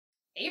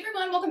Hey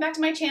everyone, welcome back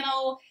to my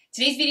channel.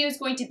 Today's video is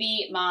going to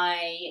be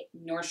my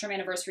Nordstrom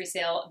anniversary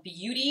sale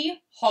beauty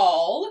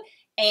haul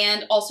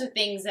and also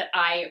things that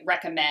I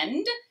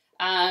recommend.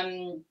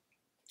 All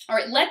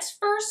right, let's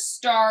first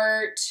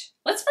start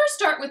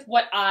with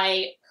what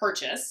I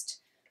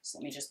purchased. So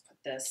let me just put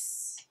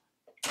this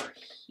over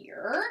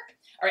here.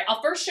 All right,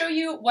 I'll first show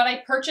you what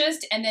I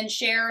purchased and then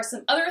share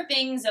some other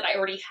things that I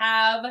already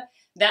have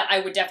that I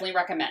would definitely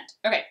recommend.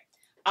 Okay.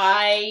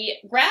 I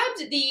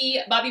grabbed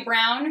the Bobbi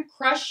Brown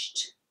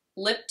Crushed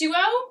Lip Duo,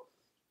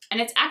 and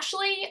it's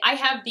actually, I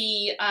have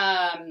the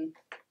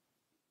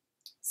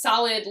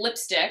solid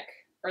lipstick,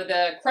 or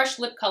the crushed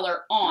lip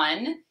color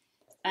on.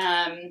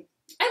 I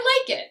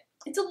like it.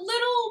 It's a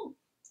little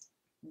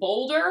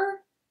bolder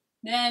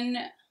than,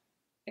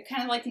 I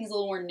kind of like things a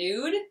little more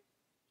nude.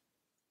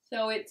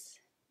 So it's,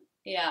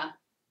 yeah.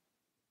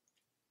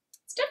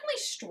 It's definitely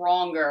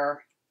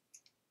stronger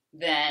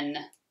than,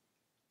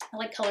 I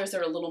like colors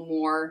that are a little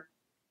more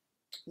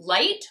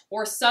light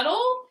or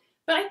subtle,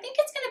 but I think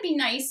it's going to be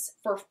nice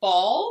for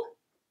fall.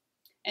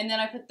 And then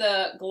I put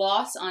the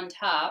gloss on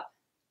top,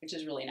 which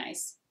is really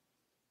nice.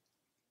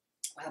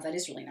 Wow, that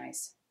is really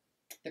nice.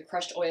 The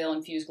crushed oil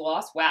infused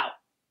gloss. Wow.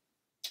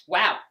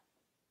 Wow.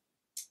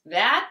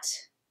 That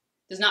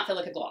does not feel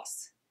like a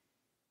gloss.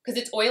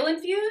 Because it's oil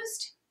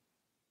infused.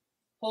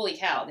 Holy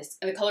cow.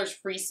 And the color's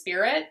Free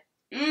Spirit.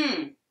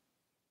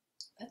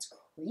 That's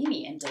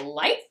creamy and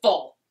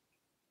delightful.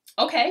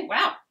 Okay,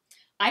 wow.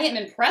 I am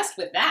impressed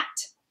with that.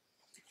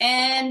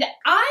 And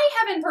I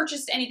haven't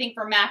purchased anything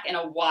from MAC in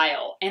a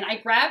while, and I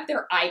grabbed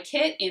their eye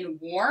kit in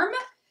warm.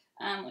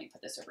 Let me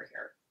put this over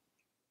here.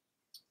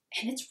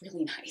 And it's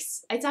really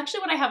nice. It's actually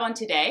what I have on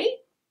today.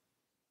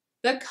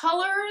 The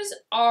colors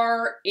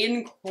are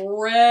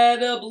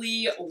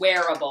incredibly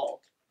wearable.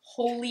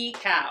 Holy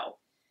cow.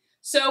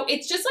 So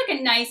it's just like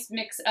a nice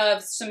mix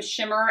of some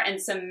shimmer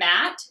and some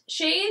matte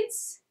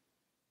shades.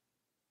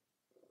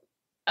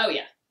 Oh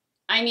yeah.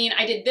 I mean,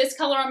 I did this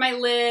color on my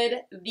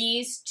lid,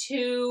 these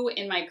two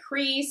in my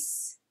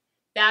crease.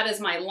 That is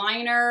my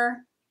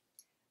liner.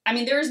 I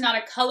mean, there is not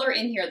a color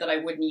in here that I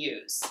wouldn't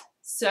use.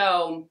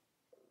 So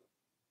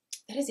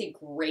that is a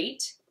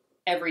great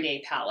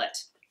everyday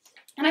palette.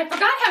 And I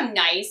forgot how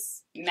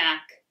nice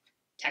MAC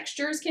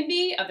textures can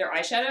be of their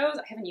eyeshadows.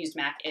 I haven't used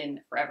MAC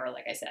in forever,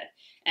 like I said.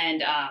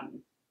 And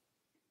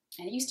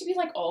it used to be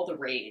like all the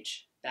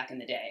rage back in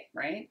the day,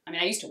 right? I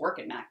mean, I used to work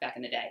at MAC back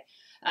in the day.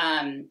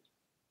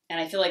 And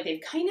I feel like they've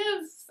kind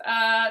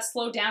of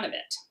slowed down a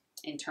bit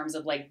in terms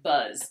of like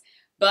buzz.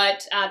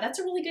 But that's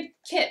a really good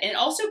kit. And it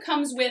also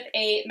comes with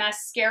a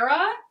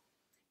mascara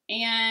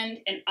and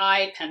an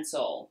eye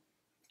pencil.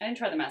 I didn't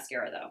try the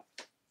mascara though.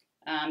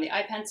 The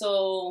eye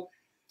pencil,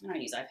 I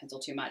don't use eye pencil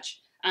too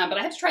much. But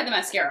I have to try the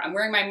mascara. I'm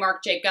wearing my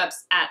Marc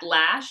Jacobs At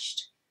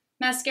Lashed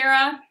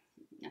mascara.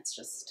 That's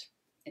just,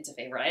 it's a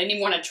favorite. I didn't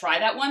even want to try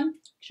that one.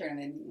 Sure, I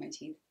made my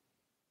teeth.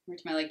 Where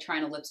to my like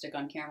trying a lipstick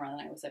on camera and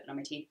then I was sipping on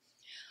my teeth.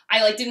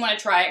 I like didn't want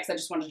to try it because I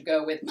just wanted to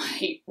go with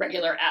my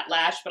regular At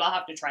Lash, but I'll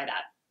have to try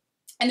that.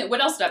 And then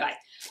what else did I buy?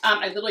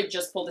 I literally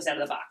just pulled this out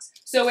of the box.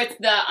 So it's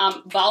the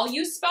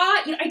Volu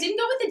Spa. You know, I didn't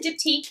go with the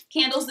Diptyque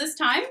candles this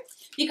time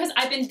because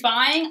I've been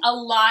buying a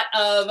lot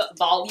of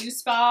Volu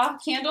Spa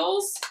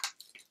candles.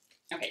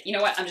 Okay, you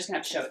know what? I'm just gonna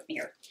have to show it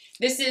here.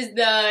 This is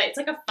it's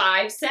like a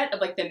 5 set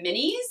of like the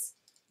minis.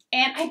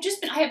 And I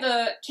have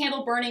a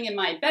candle burning in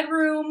my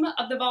bedroom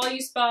of the Volu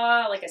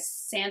Spa, like a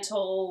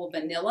Santal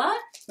Vanilla,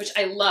 which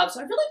I love.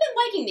 So I've really been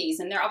liking these,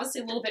 and they're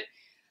obviously a little bit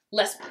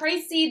less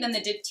pricey than the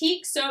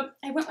Diptyque, so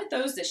I went with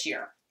those this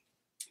year.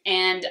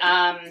 And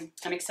I'm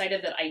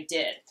excited that I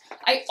did.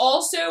 I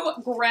also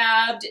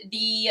grabbed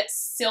the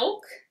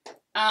Silk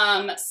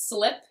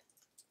Slip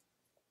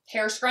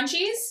hair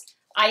scrunchies.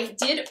 I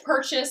did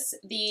purchase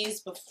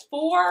these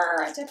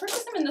before. Did I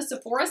purchase them in the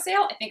Sephora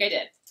sale? I think I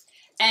did.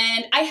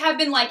 And I have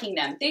been liking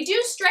them. They do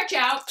stretch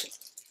out,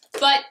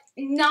 but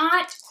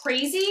not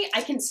crazy.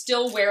 I can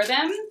still wear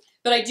them,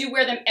 but I do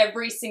wear them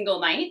every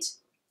single night.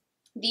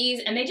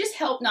 And they just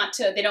help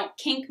they don't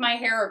kink my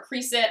hair or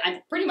crease it.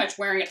 I'm pretty much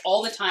wearing it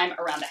all the time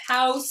around the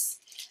house.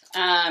 If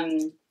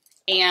I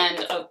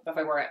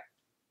wear it,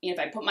 if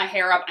I put my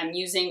hair up, I'm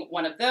using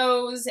one of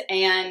those.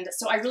 And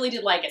so I really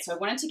did like it. So I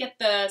wanted to get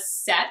the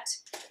set.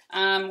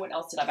 What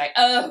else did I buy?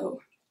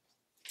 Oh,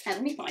 and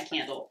let me put my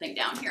candle thing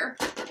down here.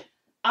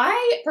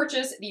 I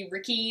purchased the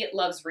Ricky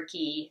Loves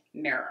Ricky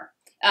mirror.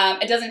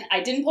 I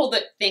didn't pull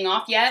the thing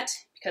off yet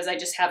because I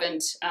just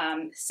haven't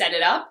set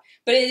it up,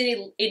 but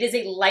it is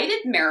a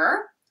lighted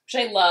mirror, which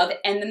I love.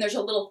 And then there's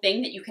a little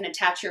thing that you can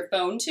attach your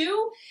phone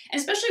to.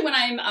 And especially when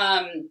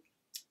I'm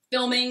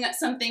filming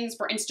some things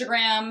for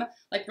Instagram,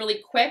 like really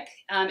quick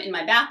in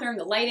my bathroom,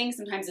 the lighting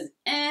sometimes is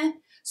eh.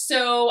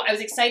 So I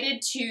was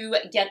excited to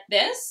get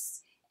this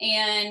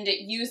and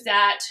use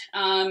that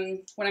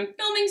when I'm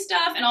filming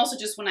stuff and also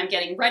just when I'm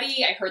getting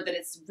ready. I heard that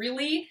it's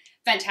really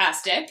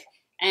fantastic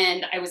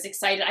and I was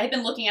excited. I had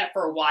been looking at it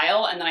for a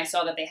while and then I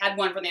saw that they had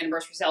one for the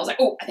anniversary sale. I was like,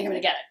 oh, I think I'm gonna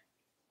get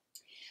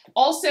it.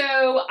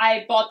 Also,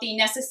 I bought the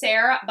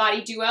Necessaire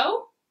Body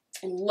Duo.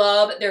 I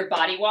love their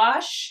body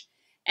wash.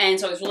 And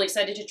so I was really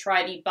excited to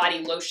try the body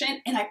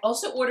lotion. And I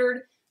also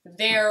ordered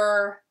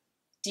their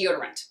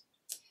deodorant.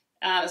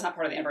 It's not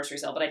part of the anniversary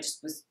sale, but I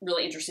just was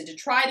really interested to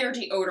try their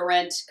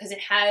deodorant because it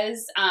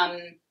has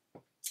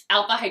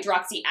alpha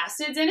hydroxy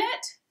acids in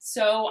it.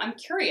 So I'm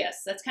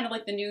curious. That's kind of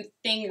like the new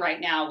thing right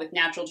now with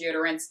natural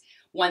deodorants,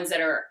 ones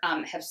that are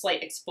have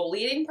slight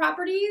exfoliating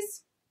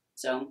properties.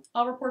 So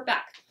I'll report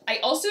back. I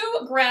also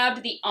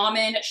grabbed the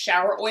almond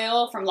shower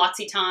oil from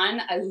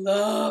L'Occitane. I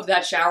love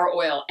that shower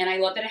oil, and I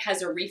love that it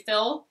has a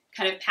refill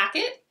kind of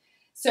packet.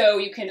 So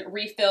you can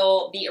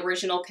refill the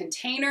original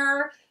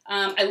container.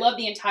 I love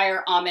the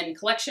entire almond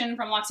collection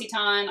from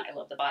L'Occitane. I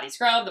love the body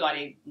scrub, the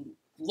body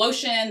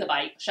lotion, the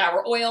body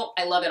shower oil.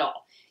 I love it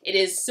all. It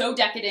is so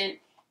decadent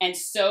and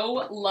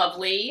so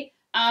lovely.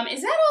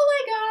 Is that all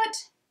I got?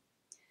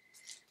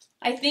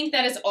 I think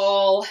that is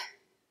all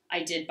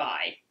I did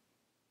buy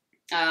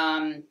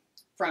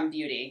from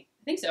Beauty.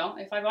 I think so.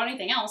 If I bought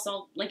anything else,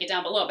 I'll link it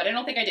down below, but I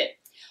don't think I did.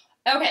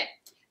 Okay,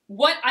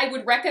 what I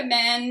would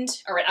recommend,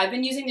 all right, I've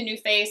been using the New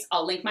Face.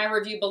 I'll link my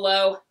review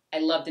below. I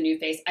love the New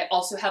Face. I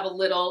also have a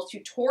little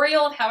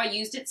tutorial of how I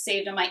used it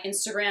saved on my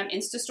Instagram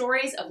Insta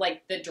stories of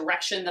like the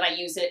direction that I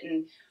use it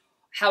and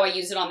how I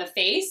use it on the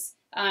face.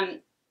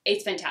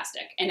 It's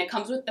fantastic. And it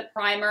comes with the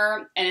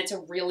primer and it's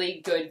a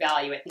really good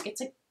value. I think it's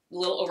a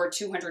little over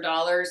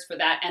 $200 for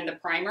that and the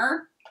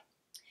primer.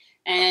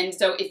 And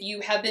so if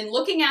you have been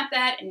looking at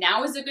that,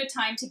 now is a good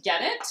time to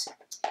get it.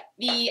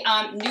 The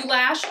New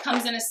Lash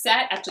comes in a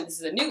set. Actually,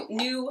 this is a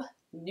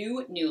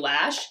new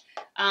lash.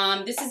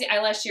 This is the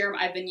eyelash serum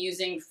I've been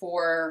using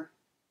for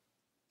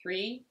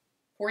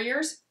 4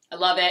 years. I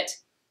love it.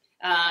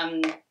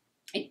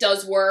 It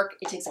does work.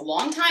 It takes a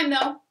long time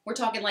though. We're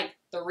talking like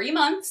 3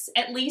 months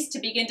at least to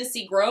begin to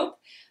see growth,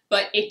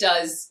 but it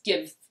does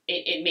give,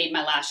 it made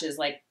my lashes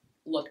like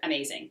look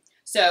amazing.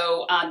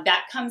 So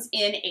that comes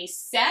in a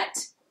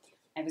set.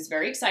 I was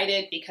very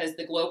excited because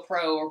the Glow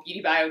Pro or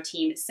Beauty Bio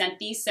team sent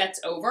these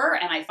sets over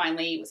and I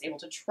finally was able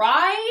to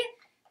try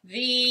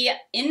the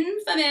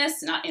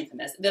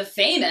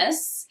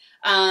famous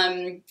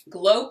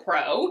Glow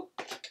Pro.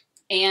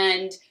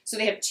 And so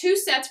they have 2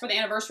 sets for the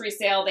anniversary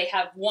sale. They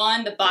have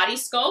one, the body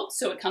sculpt.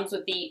 So it comes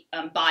with the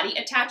body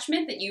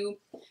attachment that you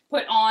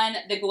put on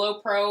the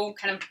Glow Pro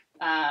kind of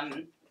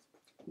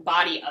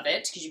body of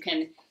it, because you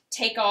can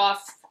take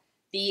off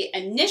the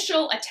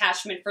initial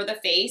attachment for the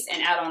face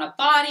and add on a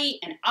body,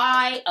 an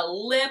eye, a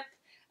lip,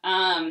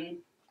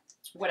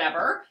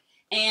 whatever.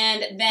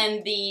 And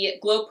then the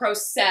Glow Pro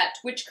set,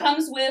 which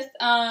comes with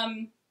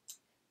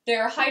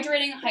their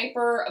Hydrating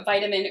Hyper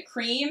Vitamin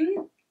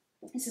Cream.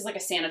 This is like a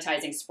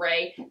sanitizing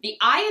spray. The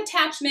eye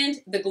attachment,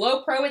 the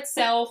Glow Pro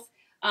itself,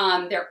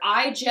 their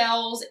eye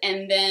gels,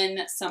 and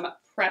then some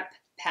prep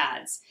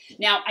pads.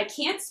 Now, I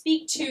can't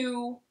speak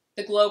to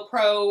the Glow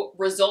Pro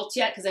results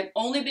yet because I've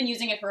only been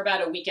using it for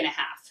about a week and a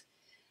half.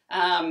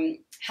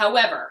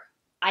 However,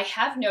 I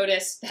have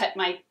noticed that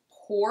my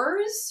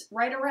pores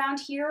right around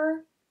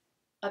here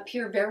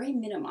appear very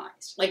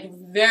minimized, like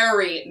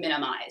very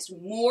minimized,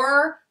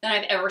 more than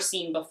I've ever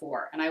seen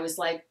before. And I was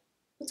like,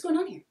 what's going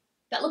on here?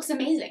 That looks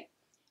amazing.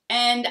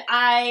 And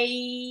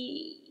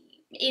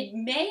it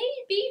may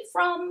be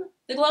from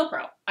the Glow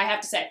Pro, I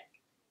have to say.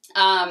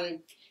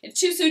 It's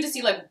too soon to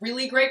see like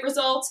really great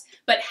results,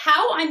 but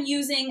how I'm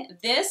using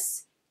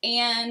this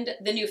and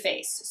the New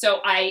Face.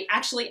 So I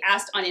actually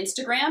asked on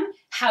Instagram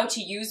how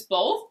to use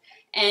both.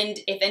 And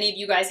if any of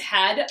you guys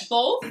had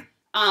both,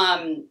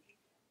 sorry,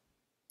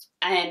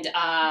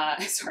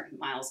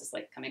 Miles is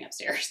like coming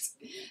upstairs.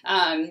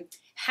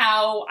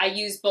 How I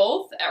use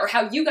both, or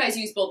how you guys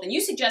use both. And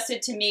you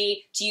suggested to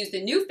me to use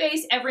the New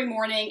Face every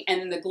morning and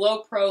then the Glow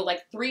Pro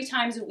like 3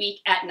 times a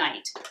week at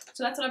night.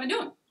 So that's what I've been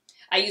doing.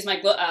 I use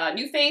my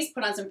New Face,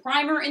 put on some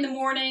primer in the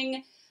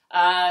morning,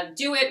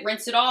 do it,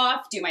 rinse it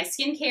off, do my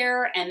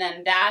skincare, and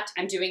then that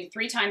I'm doing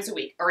 3 times a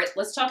week. All right,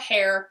 let's talk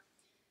hair.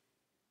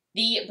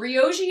 The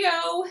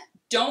Briogeo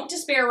Don't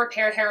Despair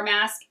Repair Hair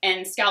Mask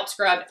and Scalp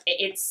Scrub,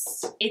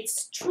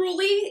 it's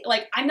truly,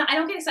 like, I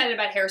don't get excited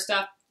about hair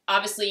stuff.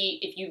 Obviously,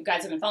 if you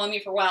guys have been following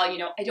me for a while, you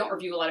know I don't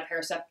review a lot of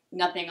hair stuff.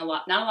 Not a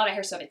lot of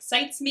hair stuff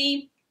excites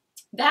me.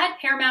 That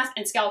hair mask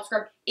and scalp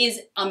scrub is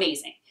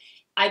amazing.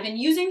 I've been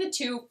using the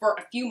 2 for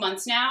a few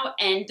months now,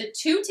 and the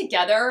 2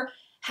 together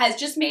has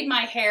just made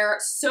my hair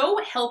so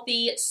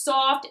healthy,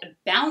 soft,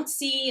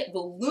 bouncy,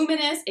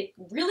 voluminous. It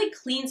really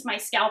cleans my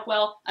scalp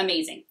well.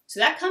 Amazing.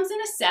 So that comes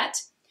in a set.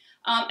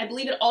 I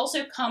believe it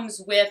also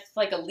comes with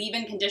like a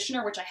leave-in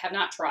conditioner, which I have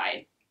not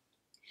tried.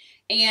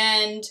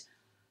 And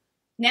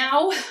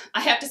now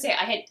I have to say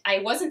I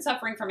wasn't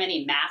suffering from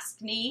any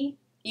maskne,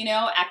 you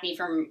know, acne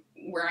from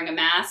wearing a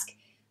mask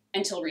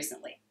until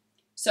recently.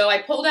 So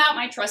I pulled out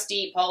my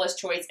trusty Paula's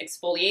Choice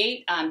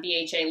Exfoliate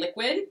BHA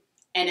liquid,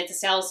 and it's a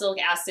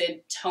salicylic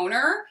acid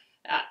toner.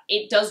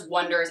 It does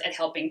wonders at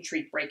helping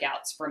treat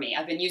breakouts for me.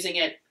 I've been using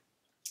it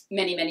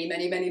many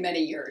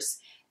years.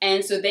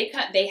 And so they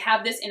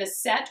have this in a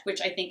set, which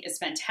I think is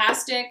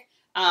fantastic.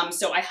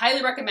 So I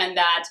highly recommend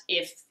that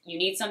if you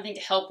need something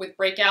to help with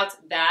breakouts,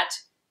 that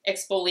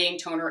exfoliating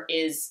toner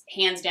is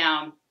hands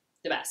down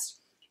the best.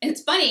 And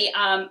it's funny,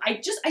 I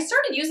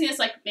started using this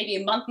like maybe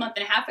a month and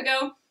a half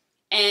ago,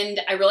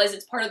 and I realized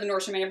it's part of the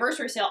Nordstrom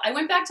anniversary sale. I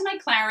went back to my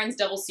Clarins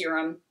Double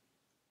Serum.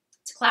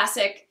 It's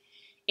classic.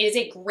 It is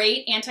a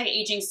great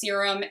anti-aging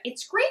serum.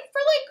 It's great for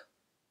like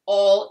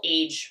all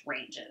age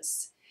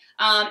ranges.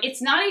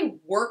 It's not a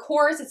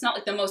workhorse. It's not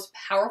like the most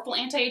powerful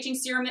anti-aging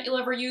serum that you'll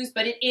ever use,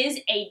 but it is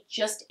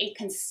just a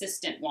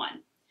consistent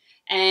one.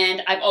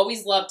 And I've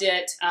always loved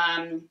it.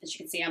 As you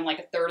can see, I'm like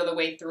a third of the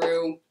way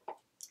through.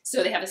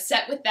 So they have a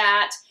set with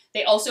that.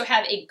 They also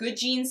have a Good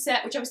Genes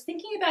set, which I was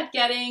thinking about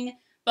getting,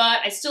 but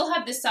I still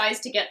have this size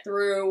to get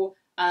through,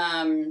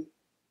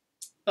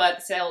 but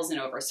the sale isn't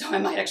over. So I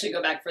might actually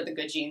go back for the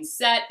Good Genes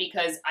set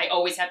because I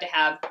always have to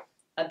have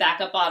a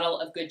backup bottle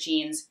of Good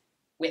Genes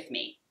with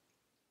me.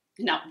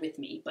 Not with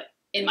me, but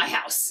in my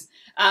house.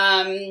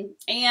 And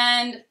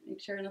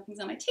make sure nothing's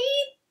on my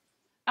teeth.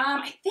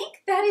 I think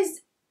that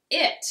is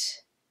it.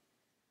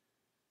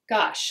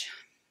 Gosh.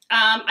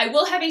 I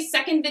will have a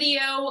second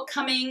video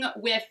coming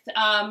with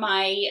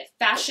my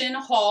fashion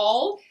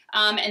haul,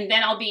 and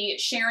then I'll be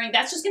sharing,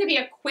 that's just going to be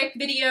a quick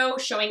video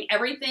showing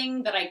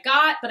everything that I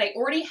got, but I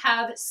already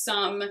have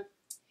some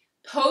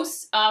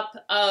posts up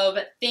of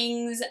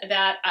things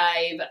that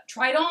I've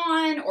tried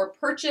on or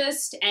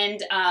purchased,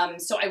 and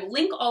so I will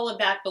link all of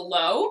that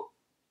below,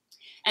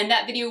 and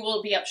that video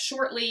will be up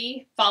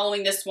shortly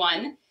following this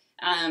one,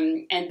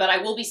 but I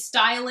will be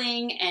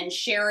styling and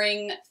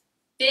sharing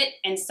fit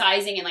and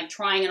sizing and like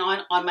trying it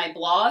on my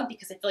blog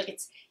because I feel like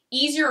it's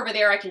easier over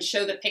there. I can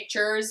show the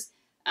pictures,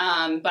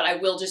 but I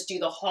will just do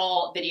the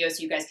haul video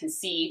so you guys can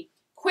see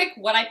quick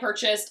what I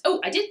purchased.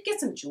 Oh, I did get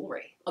some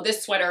jewelry. Oh,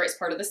 this sweater is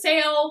part of the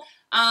sale.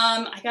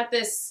 I got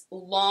this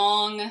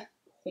long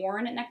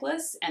horn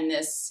necklace and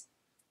this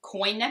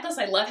coin necklace.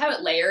 I love how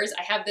it layers.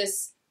 I have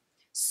this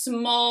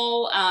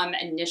small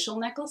initial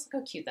necklace.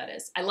 Look how cute that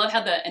is. I love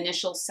how the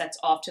initial sets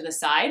off to the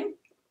side.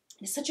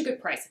 It's such a good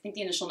price. I think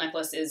the initial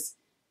necklace is,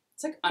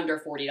 it's like under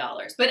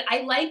 $40. But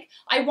I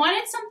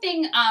wanted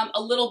something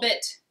a little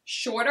bit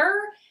shorter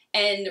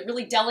and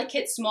really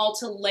delicate, small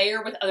to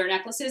layer with other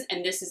necklaces,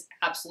 and this is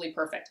absolutely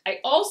perfect. I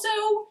also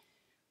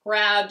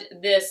grabbed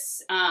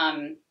this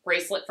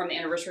bracelet from the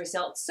anniversary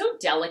sale. It's so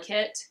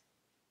delicate,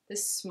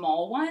 this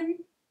small one.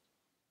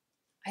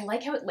 I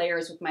like how it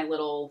layers with my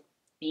little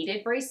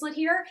beaded bracelet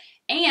here,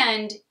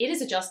 and it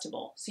is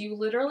adjustable. So you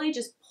literally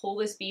just pull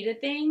this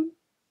beaded thing,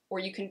 or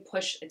you can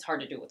push, it's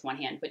hard to do it with one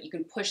hand, but you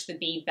can push the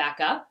bead back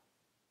up.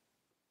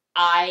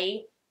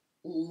 I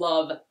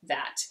love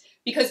that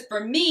because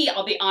for me,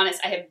 I'll be honest,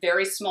 I have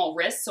very small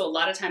wrists. So a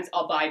lot of times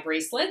I'll buy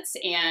bracelets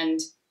and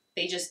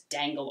they just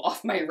dangle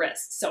off my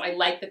wrist. So I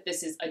like that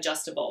this is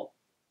adjustable.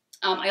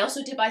 I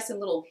also did buy some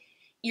little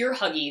ear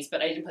huggies,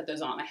 but I didn't put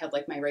those on. I have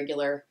like my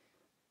regular,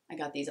 I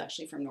got these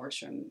actually from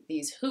Nordstrom,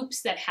 these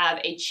hoops that have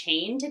a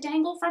chain to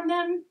dangle from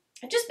them.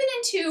 I've just been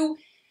into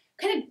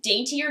kind of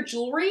daintier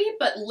jewelry,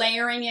 but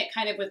layering it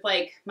kind of with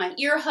like my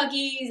ear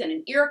huggies and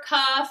an ear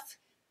cuff.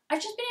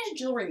 I've just been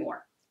into jewelry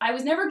more. I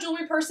was never a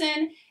jewelry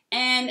person,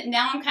 and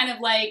now I'm kind of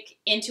like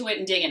into it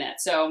and digging it.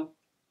 So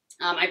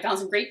I found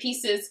some great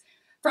pieces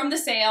from the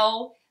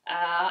sale,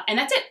 and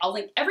that's it. I'll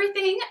link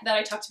everything that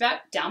I talked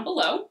about down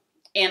below,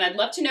 and I'd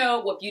love to know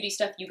what beauty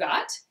stuff you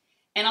got,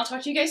 and I'll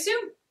talk to you guys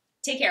soon.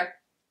 Take care.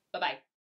 Bye-bye.